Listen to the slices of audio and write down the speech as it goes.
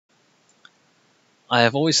I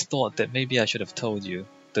have always thought that maybe I should have told you.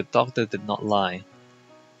 The doctor did not lie.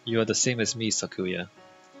 You are the same as me, Sakuya.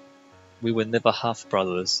 We were never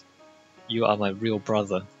half-brothers. You are my real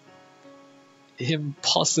brother.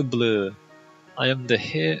 Impossible! I'm the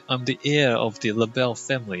heir of the Labelle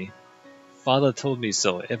family. Father told me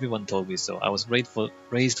so, everyone told me so. I was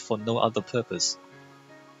raised for no other purpose.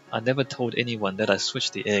 I never told anyone that I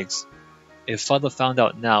switched the eggs. If father found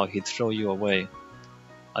out now, he'd throw you away.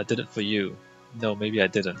 I did it for you. No, maybe I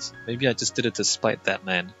didn't. Maybe I just did it to spite that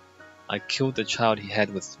man. I killed the child he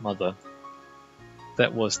had with mother.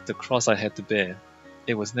 That was the cross I had to bear.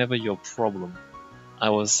 It was never your problem. I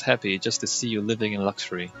was happy just to see you living in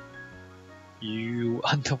luxury. You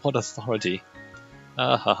under what authority?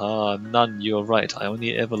 Ah ha ha, none, you're right. I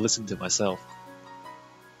only ever listened to myself.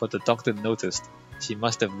 But the doctor noticed. He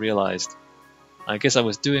must have realized. I guess I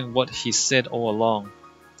was doing what he said all along.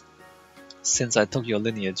 Since I took your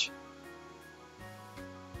lineage.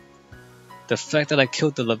 The fact that I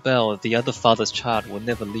killed the Labelle, the other father's child, will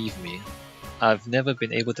never leave me. I've never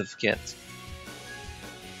been able to forget.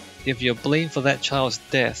 If you're blamed for that child's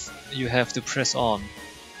death, you have to press on.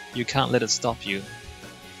 You can't let it stop you.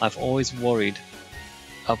 I've always worried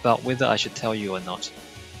about whether I should tell you or not,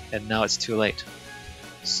 and now it's too late.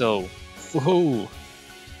 So, whoa!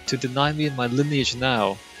 To deny me my lineage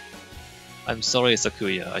now. I'm sorry,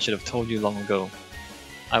 Sakuya, I should have told you long ago.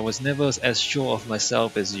 I was never as sure of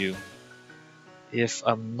myself as you. If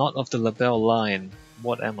I'm not of the Labelle line,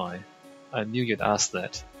 what am I? I knew you'd ask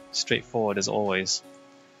that. Straightforward as always.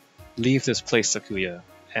 Leave this place, Sakuya,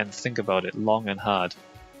 and think about it long and hard.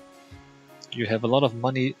 You have a lot of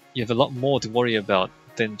money, you have a lot more to worry about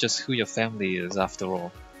than just who your family is, after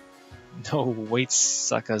all. No, wait,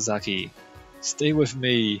 Sakazaki. Stay with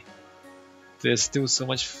me. There's still so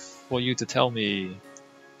much for you to tell me.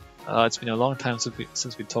 It's been a long time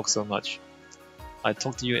since we talked so much. I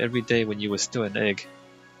talked to you every day when you were still an egg.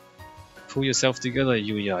 Pull yourself together,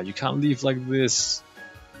 Yuya. You can't leave like this.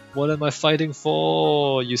 What am I fighting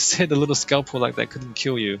for? You said a little scalpel like that couldn't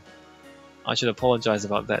kill you. I should apologize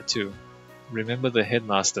about that too. Remember the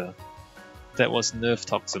headmaster. That was nerve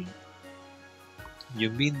toxin.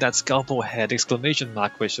 You mean that scalpel had exclamation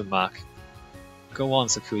mark question mark. Go on,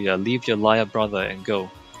 Sakuya, leave your liar brother and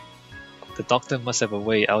go. The doctor must have a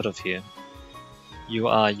way out of here. You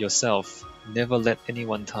are yourself. Never let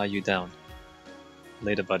anyone tie you down.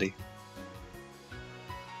 Later, buddy.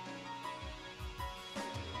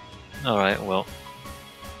 Alright, well.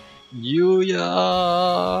 Yuya!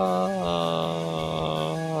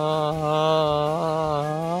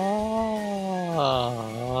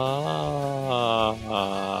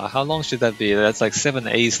 How long should that be? That's like 7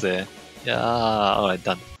 A's there. Yeah, alright,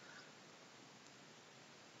 done.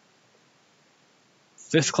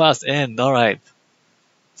 5th class end, alright.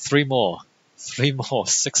 3 more. 3 more.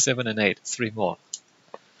 6, 7, and 8. 3 more.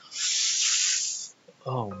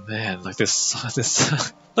 Oh man, like this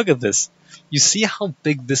look at this. You see how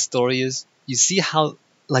big this story is? You see how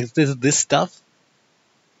like this stuff?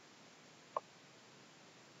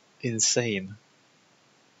 Insane.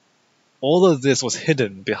 All of this was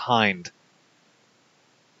hidden behind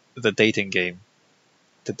the dating game.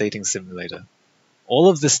 The dating simulator. All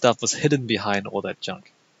of this stuff was hidden behind all that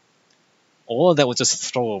junk. All of that was just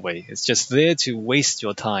throwaway. It's just there to waste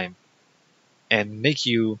your time and make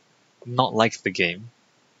you not like the game.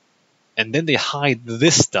 And then they hide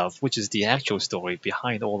this stuff, which is the actual story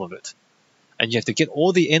behind all of it. And you have to get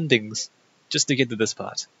all the endings just to get to this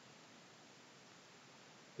part.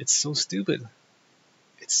 It's so stupid.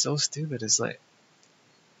 It's so stupid. It's like,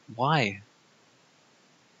 why?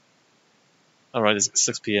 Alright, it's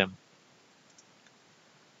 6 PM.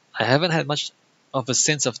 I haven't had much of a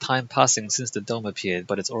sense of time passing since the dome appeared,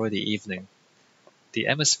 but it's already evening. The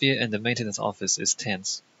atmosphere in the maintenance office is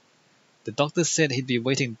tense. The doctor said he'd be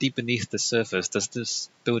waiting deep beneath the surface. Does this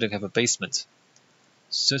building have a basement?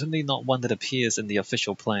 Certainly not one that appears in the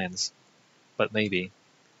official plans. But maybe.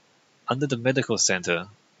 Under the medical center,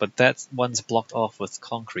 but that one's blocked off with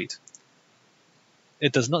concrete.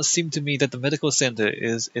 It does not seem to me that the medical center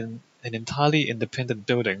is in an entirely independent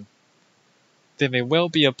building. There may well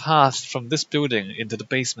be a path from this building into the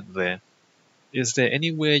basement there. Is there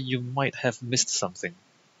anywhere you might have missed something?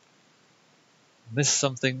 Missed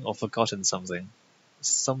something or forgotten something?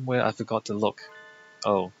 Somewhere I forgot to look.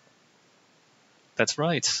 Oh. That's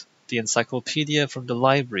right. The encyclopedia from the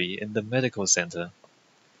library in the medical center.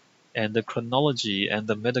 And the chronology and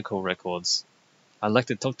the medical records. I'd like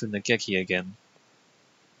to talk to Nageki again.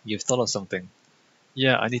 You've thought of something.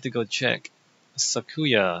 Yeah, I need to go check.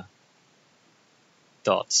 Sakuya.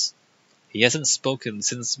 Dots. He hasn't spoken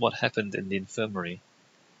since what happened in the infirmary.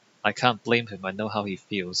 I can't blame him, I know how he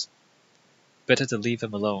feels. Better to leave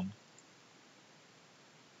him alone.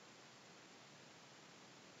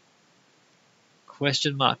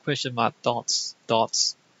 Question mark, dots,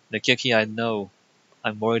 dots. Nageki, I know.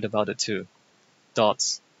 I'm worried about it too.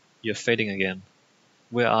 Dots. You're fading again.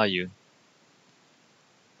 Where are you?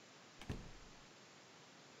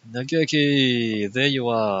 Nageki! There you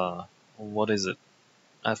are! What is it?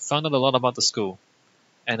 I've found out a lot about the school.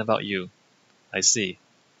 And about you. I see.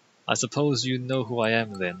 I suppose you know who I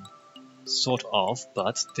am then. Sort of,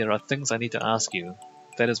 but there are things I need to ask you.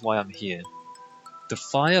 That is why I'm here. The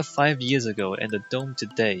fire 5 years ago and the dome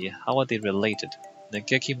today, how are they related?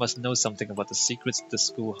 Nageki must know something about the secrets the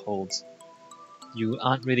school holds. You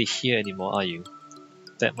aren't really here anymore, are you?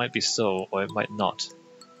 That might be so, or it might not.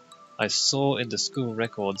 I saw in the school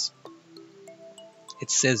records, it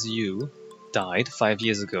says you died 5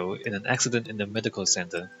 years ago in an accident in the medical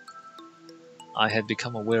center. I had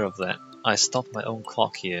become aware of that. I stopped my own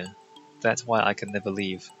clock here. That's why I can never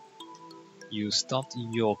leave. You stopped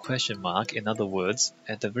your question mark, in other words,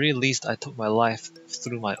 at the very least I took my life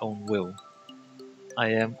through my own will.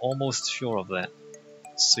 I am almost sure of that.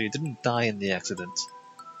 So you didn't die in the accident.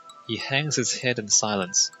 He hangs his head in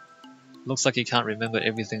silence. Looks like he can't remember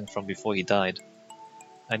everything from before he died.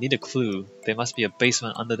 I need a clue. There must be a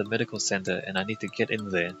basement under the medical center and I need to get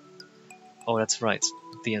in there. Oh, that's right.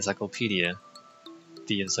 The encyclopedia.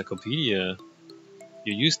 The encyclopedia?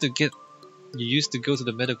 You used to go to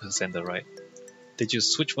the medical center, right? Did you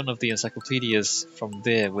switch one of the encyclopedias from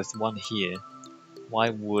there with one here?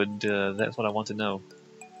 Why would... that's what I want to know.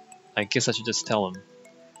 I guess I should just tell him.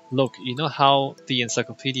 Look, you know how the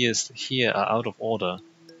encyclopedias here are out of order?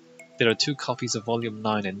 There are 2 copies of Volume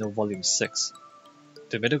 9 and no Volume 6.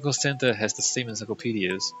 The medical center has the same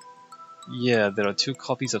encyclopedias. Yeah, there are 2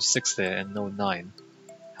 copies of 6 there and no 9.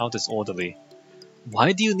 How disorderly.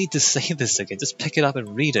 Why do you need to say this again? Just pick it up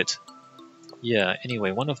and read it. Yeah,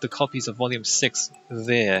 anyway, one of the copies of Volume 6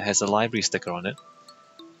 there has a library sticker on it.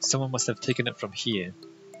 Someone must have taken it from here.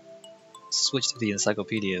 Switched the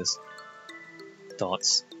encyclopedias.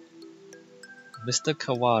 Dots. Mr.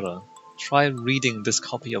 Kawara, try reading this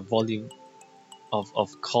copy of Volume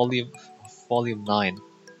 9.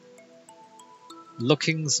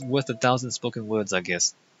 Looking's worth 1,000 spoken words, I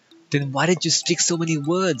guess. Then why did you speak so many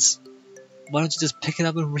words? Why don't you just pick it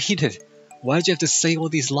up and read it? Why did you have to say all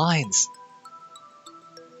these lines?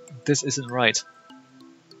 This isn't right.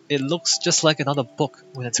 It looks just like another book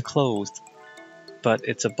when it's closed, but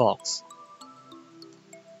it's a box.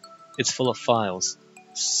 It's full of files,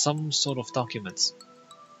 some sort of documents.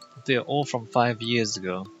 They're all from 5 years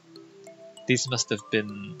ago. These must have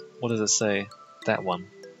been... what does it say? That one.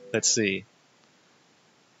 Let's see.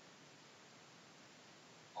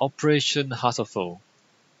 Operation Hatoful.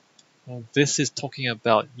 Well, this is talking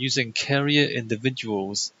about using carrier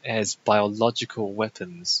individuals as biological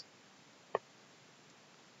weapons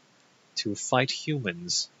to fight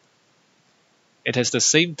humans. It has the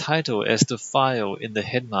same title as the file in the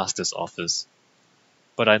headmaster's office,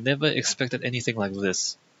 but I never expected anything like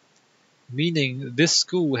this. Meaning this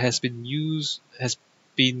school has been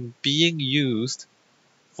being used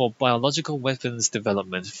for biological weapons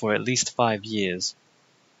development for at least 5 years.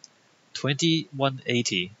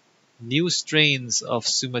 2180. New strains of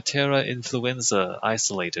Sumatera influenza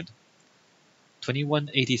isolated.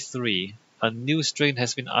 2183. A new strain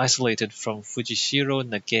has been isolated from Fujishiro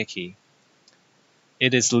Nageki.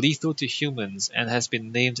 It is lethal to humans and has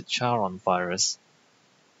been named Charon virus.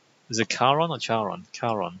 Is it Charon or Charon?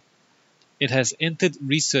 Charon. It has entered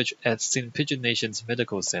research at St. Pigeonation's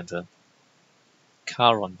Medical Center.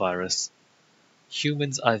 Charon virus.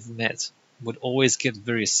 Humans I've met would always get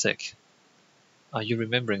very sick. Are you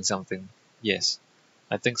remembering something? Yes,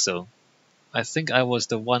 I think so. I think I was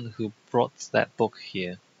the one who brought that book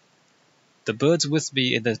here. The birds with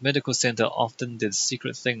me in the medical center often did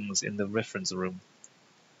secret things in the reference room.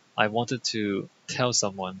 I wanted to tell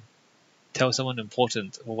someone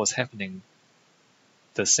important what was happening.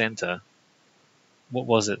 The center. What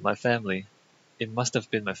was it? My family. It must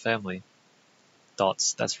have been my family.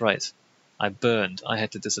 Dots, that's right. I burned. I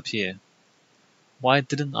had to disappear. Why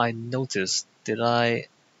didn't I notice?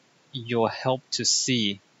 Your help to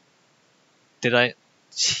see?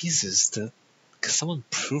 Jesus, someone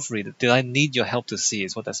proofread it. Did I need your help to see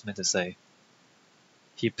is what that's meant to say.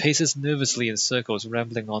 He paces nervously in circles,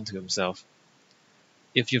 rambling on to himself.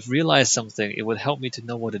 If you've realized something, it would help me to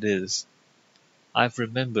know what it is. I've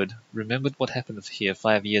remembered what happened here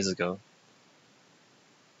 5 years ago.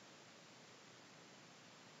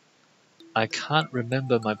 I can't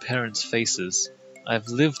remember my parents' faces. I've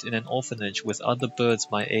lived in an orphanage with other birds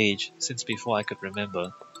my age since before I could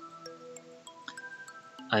remember.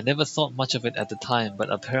 I never thought much of it at the time, but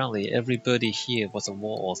apparently everybody here was a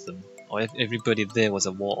war orphan, or everybody there was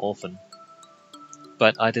a war orphan.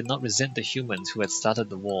 But I did not resent the humans who had started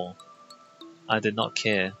the war. I did not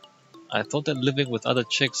care. I thought that living with other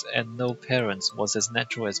chicks and no parents was as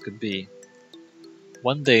natural as could be.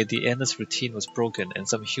 One day the endless routine was broken and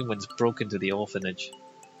some humans broke into the orphanage.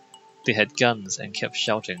 They had guns and kept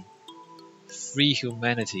shouting, "Free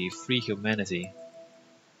humanity, free humanity."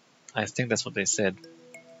 I think that's what they said.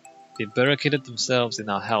 They barricaded themselves in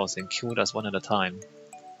our house and killed us one at a time.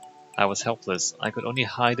 I was helpless. I could only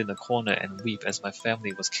hide in a corner and weep as my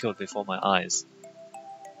family was killed before my eyes.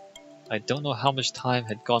 I don't know how much time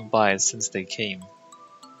had gone by since they came.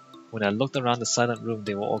 When I looked around the silent room,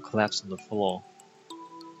 they were all collapsed on the floor.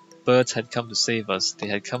 Birds had come to save us. They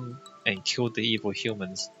had come and killed the evil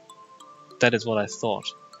humans. That is what I thought.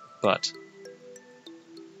 But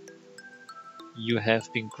you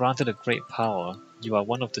have been granted a great power. You are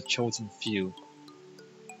one of the chosen few.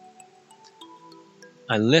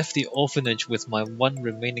 I left the orphanage with my one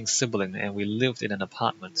remaining sibling and we lived in an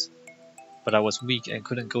apartment. But I was weak and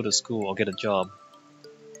couldn't go to school or get a job.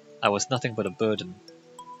 I was nothing but a burden.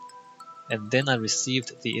 And then I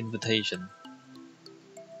received the invitation.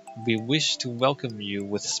 We wish to welcome you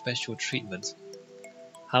with special treatment.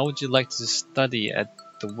 How would you like to study at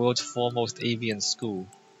the world's foremost avian school?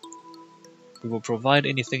 We will provide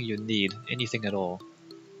anything you need, anything at all.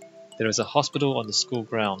 There is a hospital on the school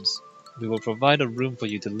grounds. We will provide a room for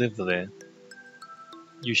you to live there.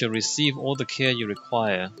 You shall receive all the care you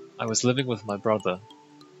require. I was living with my brother.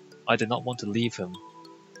 I did not want to leave him.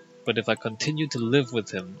 But if I continued to live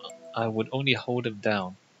with him, I would only hold him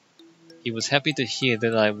down. He was happy to hear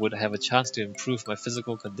that I would have a chance to improve my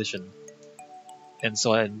physical condition. And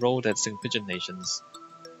so I enrolled at St. Pigeon Nations.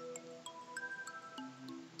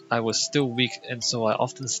 I was still weak and so I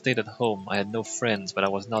often stayed at home. I had no friends, but I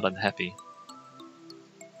was not unhappy.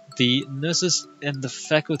 The nurses and the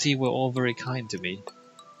faculty were all very kind to me.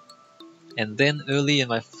 And then early in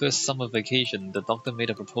my first summer vacation, the doctor made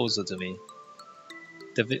a proposal to me.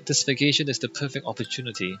 This vacation is the perfect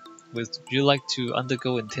opportunity. Would you like to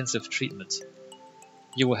undergo intensive treatment?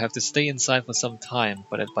 You will have to stay inside for some time,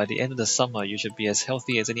 but by the end of the summer you should be as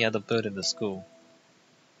healthy as any other bird in the school.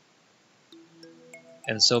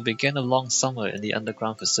 And so began a long summer in the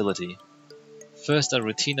underground facility. First a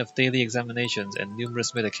routine of daily examinations and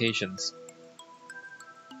numerous medications.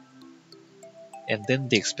 And then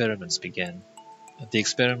the experiments began. The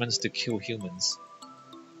experiments to kill humans.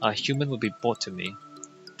 A human would be brought to me.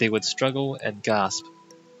 They would struggle and gasp.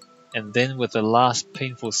 And then with the last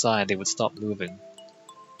painful sigh they would stop moving.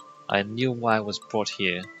 I knew why I was brought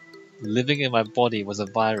here. Living in my body was a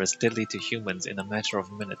virus deadly to humans in a matter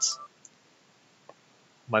of minutes.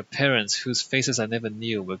 My parents, whose faces I never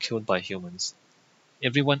knew, were killed by humans.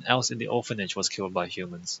 Everyone else in the orphanage was killed by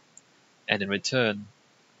humans. And in return,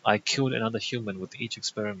 I killed another human with each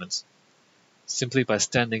experiment. Simply by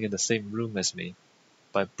standing in the same room as me,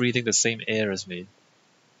 by breathing the same air as me.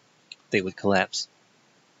 They would collapse.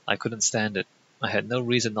 I couldn't stand it. I had no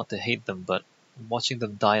reason not to hate them, but watching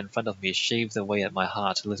them die in front of me shaved away at my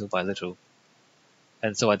heart little by little.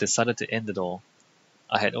 And so I decided to end it all.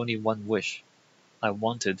 I had only one wish. I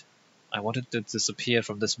wanted to disappear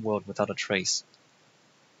from this world without a trace.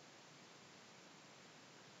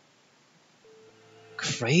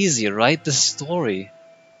 Crazy, right? This story.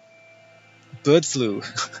 Bird flu.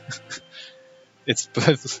 It's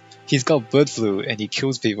bird. He's got bird flu and he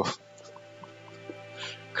kills people.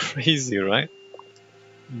 Crazy, right?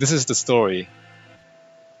 This is the story.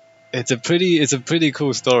 It's a pretty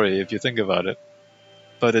cool story if you think about it.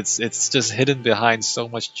 But it's just hidden behind so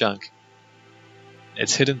much junk.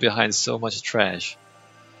 It's hidden behind so much trash.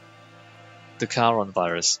 The Charon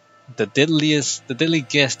virus. The deadly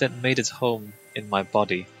gas that made its home in my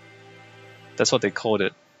body. That's what they called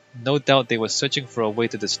it. No doubt they were searching for a way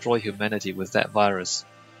to destroy humanity with that virus.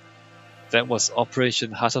 That was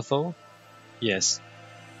Operation Hatoful? Yes.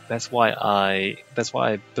 That's why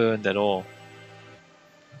I burned it all.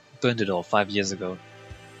 Burned it all 5 years ago.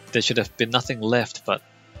 There should have been nothing left, but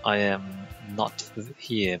I am not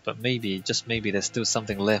here. But maybe, just maybe, there's still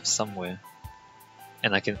something left somewhere.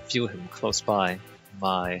 And I can feel him close by.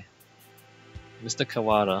 My... Mr.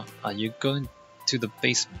 Kawara, are you going to the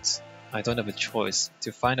basement? I don't have a choice.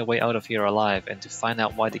 To find a way out of here alive and to find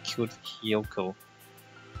out why they killed Hyoko.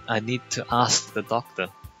 I need to ask the doctor.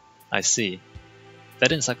 I see.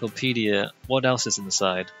 That encyclopedia, what else is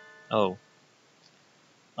inside? Oh.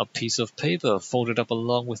 A piece of paper folded up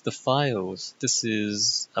along with the files. This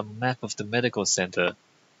is a map of the medical center.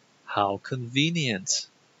 How convenient.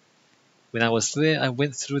 When I was there, I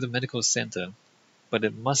went through the medical center. but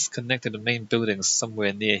it must connect to the main building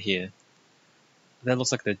somewhere near here. That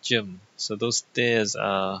looks like the gym, so those stairs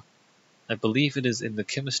are... I believe it is in the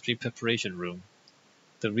chemistry preparation room.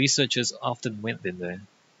 The researchers often went in there.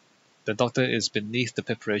 The doctor is beneath the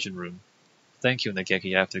preparation room. Thank you,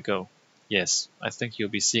 Nageki, I have to go. Yes, I think you'll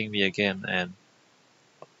be seeing me again, and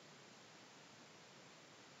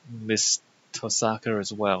Miss Tosaka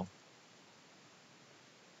as well.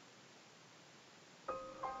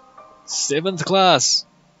 7th class!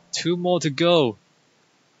 2 more to go!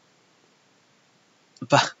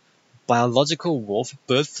 Biological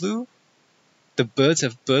bird flu? The birds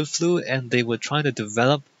have bird flu and they were trying to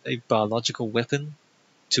develop a biological weapon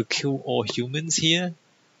to kill all humans here?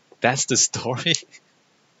 That's the story?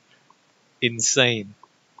 Insane.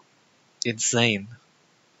 Insane.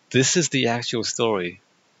 This is the actual story.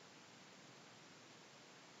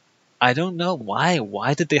 I don't know why.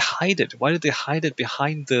 Why did they hide it? Why did they hide it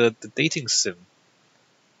behind the dating sim?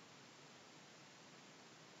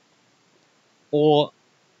 Or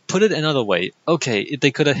put it another way. Okay,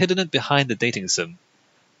 they could have hidden it behind the dating sim.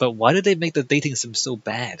 But why did they make the dating sim so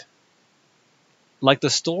bad? Like the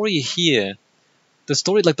story here,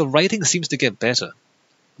 like the writing seems to get better.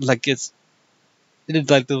 Like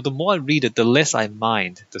like the more I read it, the less I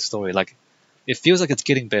mind the story. Like it feels like it's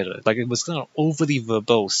getting better. Like it was kind of overly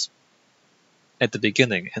verbose at the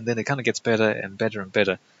beginning, and then it kind of gets better and better and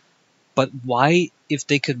better. But why, if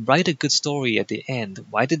they could write a good story at the end,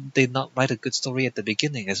 why did they not write a good story at the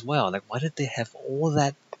beginning as well? Like why did they have all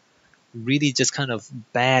that really just kind of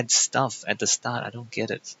bad stuff at the start? I don't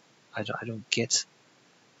get it. I don't get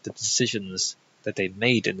the decisions that they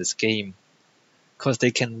made in this game, because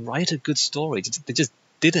they can write a good story, they just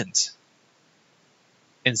didn't.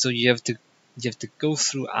 And so you have to go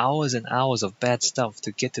through hours and hours of bad stuff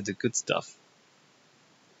to get to the good stuff.